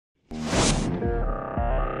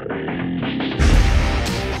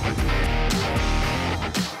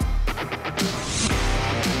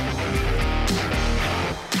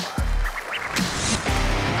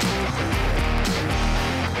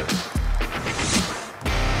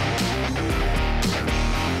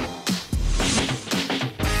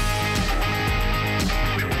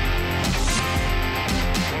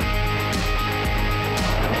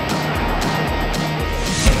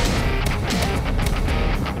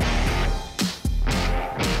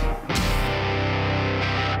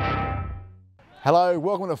Hello,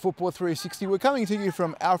 welcome to Football 360. We're coming to you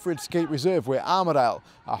from Alfred Skeet Reserve, where Armidale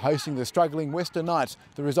are hosting the struggling Western Knights.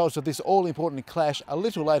 The results of this all-important clash a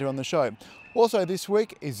little later on the show. Also this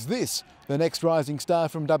week is this, the next rising star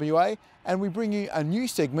from WA, and we bring you a new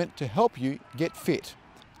segment to help you get fit.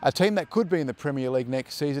 A team that could be in the Premier League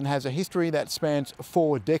next season has a history that spans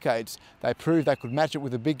 4 decades. They proved they could match it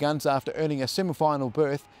with the big guns after earning a semi-final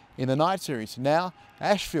berth in the Night Series. Now,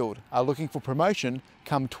 Ashfield are looking for promotion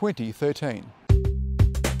come 2013.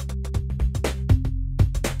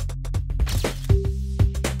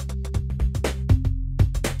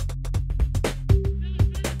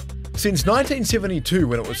 Since 1972,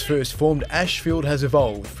 when it was first formed, Ashfield has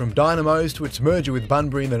evolved from Dynamos to its merger with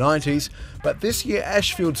Bunbury in the 90s, but this year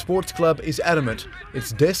Ashfield Sports Club is adamant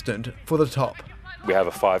it's destined for the top. We have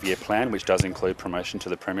a 5-year plan which does include promotion to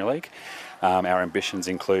the Premier League. Our ambitions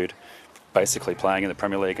include basically playing in the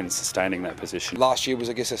Premier League and sustaining that position. Last year was,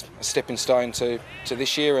 I guess, a stepping stone to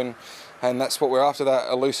this year, and that's what we're after,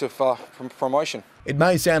 that elusive promotion. It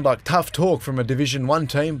may sound like tough talk from a Division 1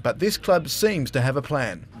 team, but this club seems to have a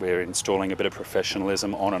plan. We're installing a bit of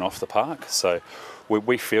professionalism on and off the park, so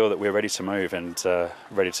we feel that we're ready to move and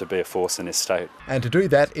ready to be a force in this state. And to do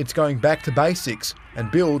that, it's going back to basics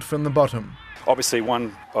and build from the bottom. Obviously,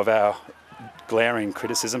 one of our glaring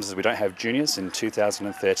criticisms is we don't have juniors. In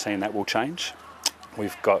 2013, that will change.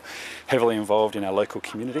 We've got heavily involved in our local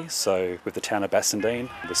community, so with the town of Bassendean,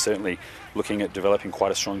 we're certainly looking at developing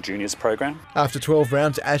quite a strong juniors program. After 12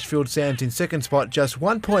 rounds, Ashfield stands in second spot, just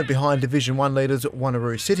 1 point behind Division 1 leaders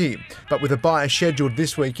Wanneroo City. But with a bye scheduled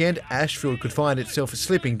this weekend, Ashfield could find itself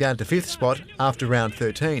slipping down to 5th spot after round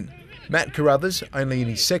 13. Matt Carruthers, only in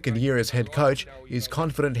his 2nd year as head coach, is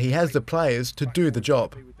confident he has the players to do the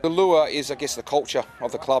job. The lure is, I guess, the culture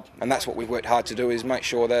of the club, and that's what we've worked hard to do, is make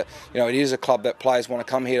sure that it is a club that players want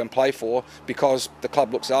to come here and play for because the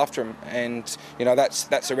club looks after them, and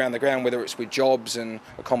that's around the ground, whether it's with jobs and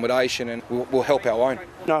accommodation, and we'll help our own.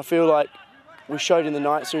 I feel like we showed in the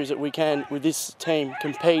Night Series that we can, with this team,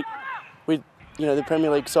 compete with the Premier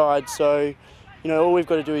League side. So all we've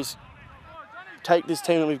got to do is take this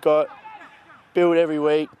team that we've got, build every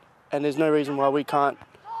week, and there's no reason why we can't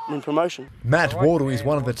win promotion. Matt Wardle is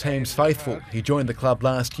one of the team's faithful. He joined the club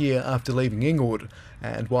last year after leaving Inglewood,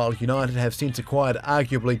 and while United have since acquired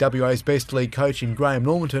arguably WA's best league coach in Graham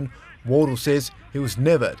Normanton, Wardle says he was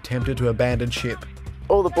never tempted to abandon ship.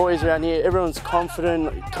 All the boys around here, everyone's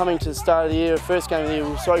confident. Coming to the start of the year, first game of the year,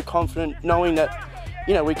 we were so confident, knowing that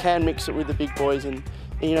we can mix it with the big boys, and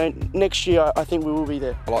next year I think we will be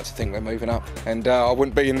there. I like to think we're moving up, and I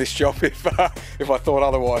wouldn't be in this job if I thought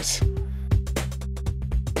otherwise.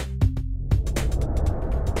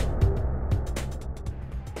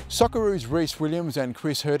 Socceroos Rhys Williams and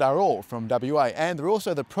Chris Hurd are all from WA, and they're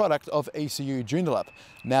also the product of ECU Joondalup.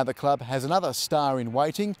 Now the club has another star in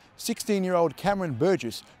waiting, 16-year-old Cameron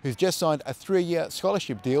Burgess, who's just signed a 3-year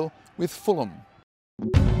scholarship deal with Fulham.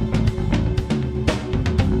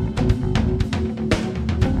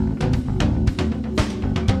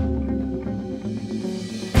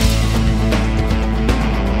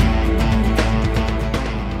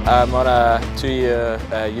 I'm on a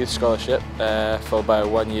 2-year youth scholarship followed by a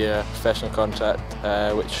 1-year professional contract,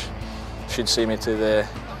 which should see me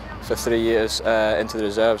for 3 years into the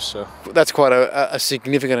reserves. So that's quite a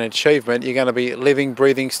significant achievement. You're going to be living,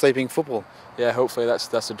 breathing, sleeping football. Yeah, hopefully that's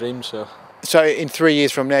the dream. So in 3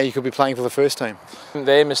 years from now, you could be playing for the first team.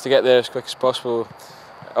 The aim is to get there as quick as possible.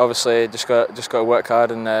 Obviously, just got to work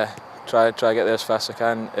hard and try to get there as fast as I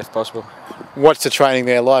can, if possible. What's the training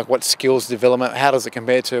there like? What skills development? How does it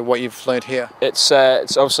compare to what you've learned here? It's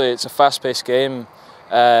obviously a fast-paced game,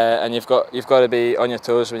 and you've got to be on your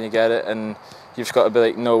toes when you get it, and you've just got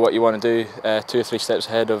to know what you want to do 2 or 3 steps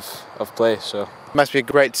ahead of play. So it must be a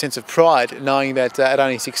great sense of pride knowing that at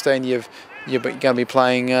only 16 you're going to be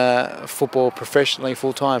playing football professionally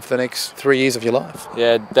full-time for the next 3 years of your life.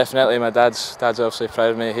 Yeah, definitely. My dad's obviously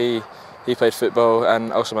proud of me. He played football,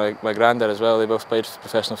 and also my granddad as well. They both played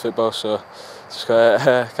professional football, so just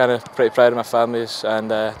kind of pretty proud of my families, and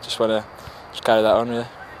just want to carry that on really.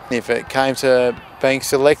 If it came to being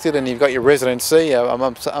selected and you've got your residency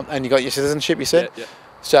and you've got your citizenship, you said, yeah.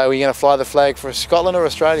 So are you going to fly the flag for Scotland or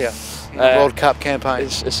Australia in the World Cup campaign?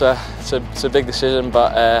 It's a big decision,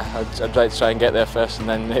 but I'd like to try and get there first and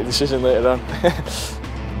then make the decision later on.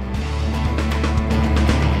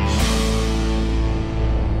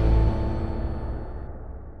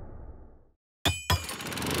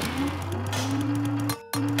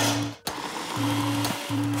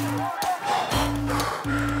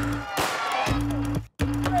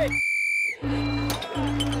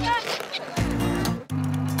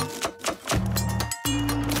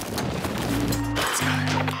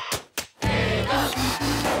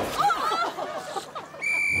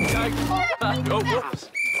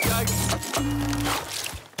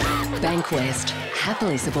 West,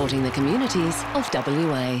 happily supporting the communities of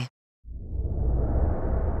WA.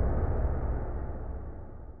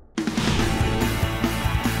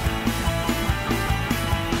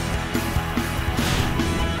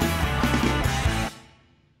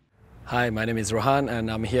 Hi, my name is Rohan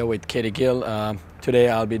and I'm here with Katie Gill. Today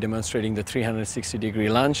I'll be demonstrating the 360-degree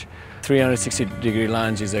lunge. 360-degree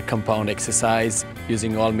lunge is a compound exercise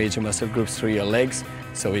using all major muscle groups through your legs.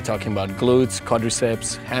 So we're talking about glutes,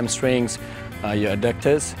 quadriceps, hamstrings, your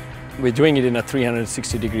adductors. We're doing it in a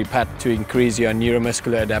 360-degree pattern to increase your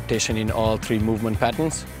neuromuscular adaptation in all three movement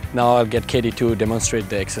patterns. Now I'll get Katie to demonstrate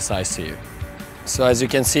the exercise to you. So as you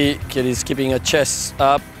can see, Katie's keeping her chest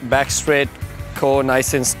up, back straight, core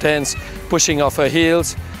nice and tense, pushing off her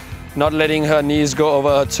heels, not letting her knees go over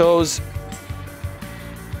her toes.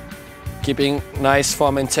 Keeping nice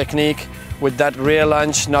form and technique with that rear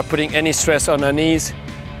lunge, not putting any stress on her knees.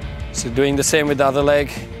 So doing the same with the other leg.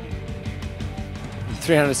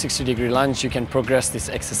 360-degree lunge, you can progress this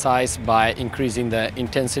exercise by increasing the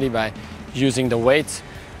intensity by using the weights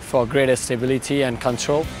for greater stability and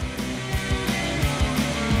control.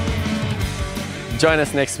 Join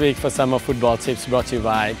us next week for some more football tips brought to you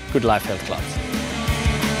by Good Life Health Clubs.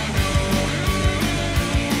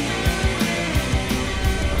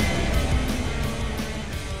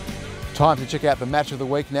 Time to check out the match of the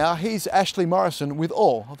week now. Here's Ashley Morrison with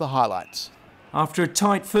all of the highlights. After a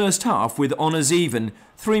tight first half with honours even,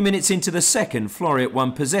 3 minutes into the second, Floreat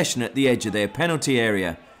won possession at the edge of their penalty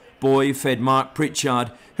area. Boy fed Mark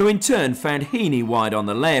Pritchard, who in turn found Heaney wide on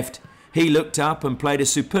the left. He looked up and played a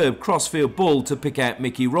superb crossfield ball to pick out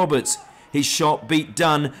Mickey Roberts. His shot beat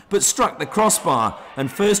Dunn but struck the crossbar,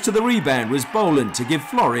 and first to the rebound was Boland to give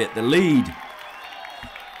Floreat the lead.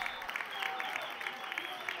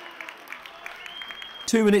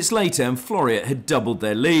 2 minutes later and Floreat had doubled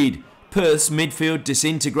their lead. Perth's midfield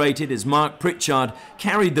disintegrated as Mark Pritchard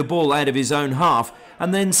carried the ball out of his own half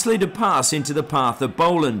and then slid a pass into the path of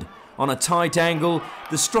Boland. On a tight angle,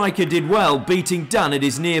 the striker did well, beating Dunn at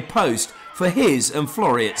his near post for his and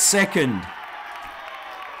Floreat's second.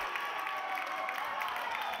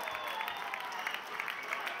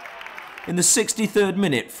 In the 63rd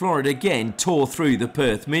minute, Floreat again tore through the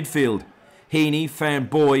Perth midfield. Heaney found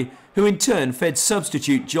Boy, who in turn fed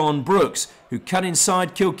substitute John Brooks, who cut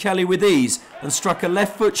inside Kilkelly with ease and struck a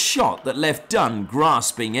left foot shot that left Dunn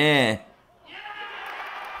grasping air.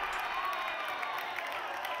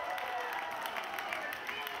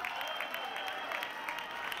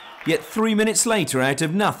 Yet 3 minutes later, out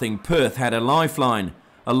of nothing, Perth had a lifeline.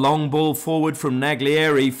 A long ball forward from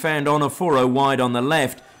Naglieri found Onoforo wide on the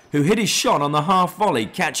left, who hit his shot on the half volley,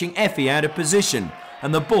 catching Effie out of position,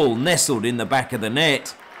 and the ball nestled in the back of the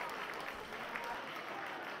net.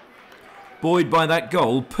 Buoyed by that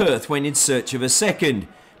goal, Perth went in search of a second.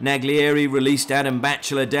 Naglieri released Adam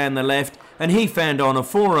Batchelor down the left, and he found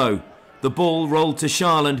Onoforo. The ball rolled to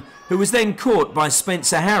Sharland, who was then caught by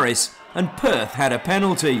Spencer Harris, and Perth had a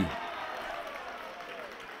penalty.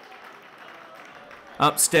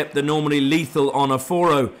 Up stepped the normally lethal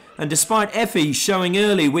Onoforo, and despite Effie showing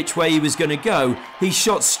early which way he was going to go, he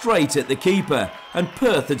shot straight at the keeper, and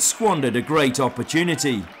Perth had squandered a great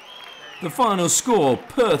opportunity. The final score,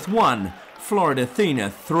 Perth 1, Floreat Athena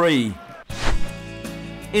 3.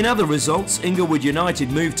 In other results, Inglewood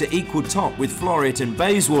United moved to equal top with Floreat and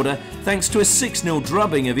Bayswater thanks to a 6-0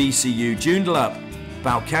 drubbing of ECU Joondalup.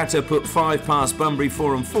 Balcatta put 5 past Bunbury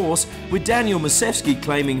Forum Force, with Daniel Masevski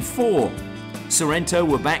claiming 4. Sorrento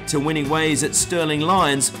were back to winning ways at Stirling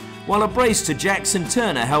Lions, while a brace to Jackson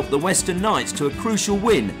Turner helped the Western Knights to a crucial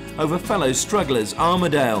win over fellow strugglers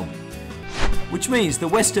Armidale. Which means the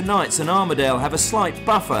Western Knights and Armidale have a slight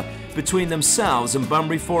buffer between themselves and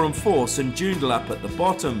Bunbury Forum Force and Joondalup at the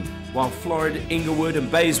bottom, while Floreat, Inglewood and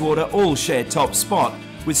Bayswater all share top spot,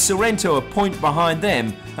 with Sorrento a point behind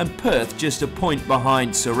them and Perth just a point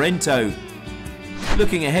behind Sorrento.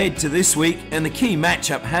 Looking ahead to this week, and the key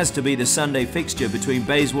matchup has to be the Sunday fixture between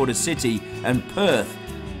Bayswater City and Perth,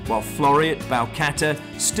 while Floreat, Balcatta,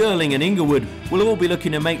 Stirling and Inglewood will all be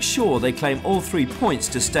looking to make sure they claim all 3 points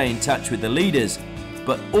to stay in touch with the leaders,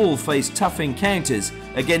 but all face tough encounters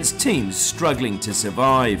against teams struggling to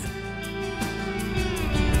survive.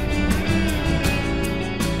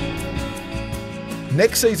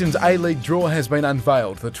 Next season's A-League draw has been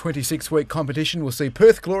unveiled. The 26-week competition will see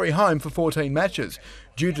Perth Glory home for 14 matches.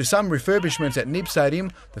 Due to some refurbishments at Nib Stadium,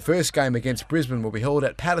 the first game against Brisbane will be held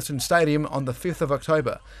at Patterson Stadium on the 5th of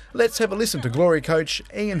October. Let's have a listen to Glory coach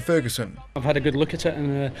Ian Ferguson. I've had a good look at it,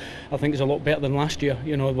 and I think it's a lot better than last year.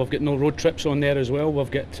 You know, we've got no road trips on there as well. We've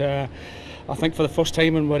got, I think for the first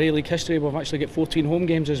time in our A-League history, we've actually got 14 home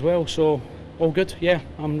games as well. So All good, yeah,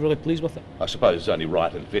 I'm really pleased with it. I suppose it's only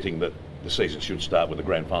right and fitting that the season should start with a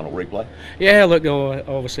grand final replay. Yeah, look,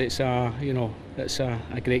 obviously it's it's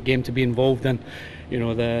a great game to be involved in.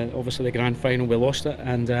 Obviously the grand final we lost it,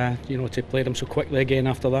 and to play them so quickly again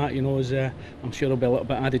after that, is I'm sure there'll be a little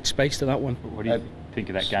bit added spice to that one. What do you think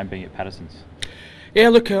of that game being at Patterson's? Yeah,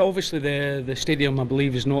 look, obviously the stadium I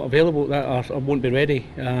believe is not available or won't be ready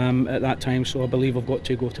at that time, so I believe I've got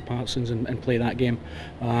to go to Patterson's and play that game.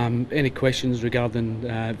 Any questions regarding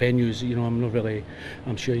venues,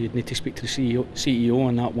 I'm sure you'd need to speak to the CEO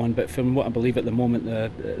on that one, but from what I believe at the moment,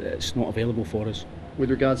 it's not available for us. With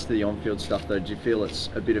regards to the on-field stuff though, do you feel it's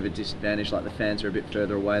a bit of a disadvantage, like the fans are a bit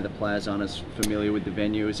further away, the players aren't as familiar with the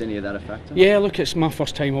venue? Is any of that a factor? Yeah, look, it's my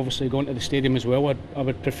first time obviously going to the stadium as well. I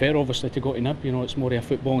would prefer obviously to go to Nib, it's more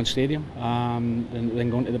of a footballing stadium than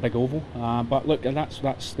going to the big oval. But look,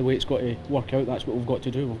 that's the way it's got to work out, that's what we've got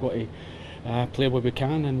to do. We've got to play where we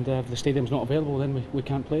can, and if the stadium's not available, then we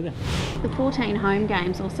can't play there. The 14 home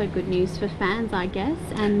games also good news for fans, I guess,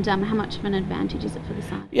 and how much of an advantage is it for the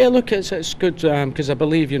side? Yeah, look, it's good because I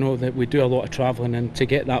believe that we do a lot of travelling, and to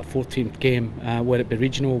get that 14th game, whether it be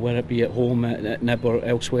regional, whether it be at home at Nib or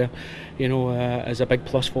elsewhere, is a big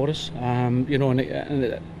plus for us.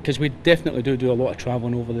 Because we definitely do a lot of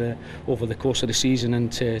travelling over the course of the season,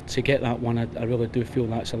 and to get that one, I really do feel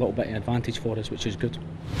that's a little bit of an advantage for us, which is good.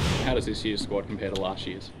 How does this year's squad compare to last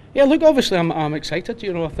year's? Yeah, look, obviously I'm excited.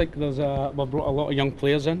 I think we've brought a lot of young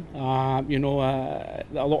players in. A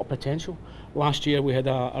lot of potential. Last year we had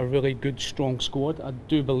a really good, strong squad. I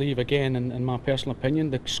do believe, again, in my personal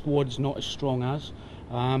opinion, the squad's not as strong as.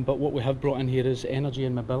 But what we have brought in here is energy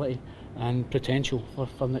and mobility and potential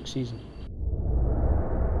for next season.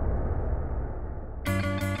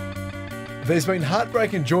 There's been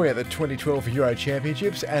heartbreak and joy at the 2012 Euro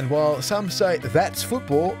Championships, and while some say that's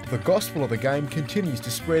football, the gospel of the game continues to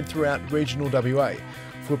spread throughout regional WA.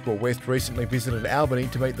 Football West recently visited Albany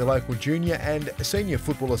to meet the local junior and senior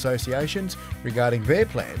football associations regarding their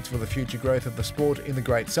plans for the future growth of the sport in the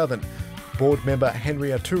Great Southern. Board member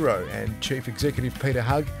Henry Arturo and Chief Executive Peter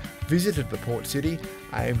Hugg visited the port city,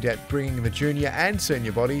 aimed at bringing the junior and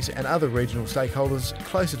senior bodies and other regional stakeholders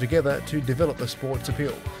closer together to develop the sport's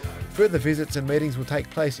appeal. Further visits and meetings will take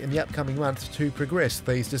place in the upcoming months to progress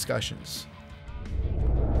these discussions.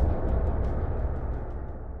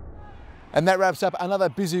 And that wraps up another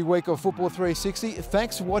busy week of Football 360.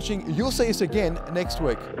 Thanks for watching. You'll see us again next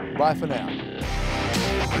week. Bye for now.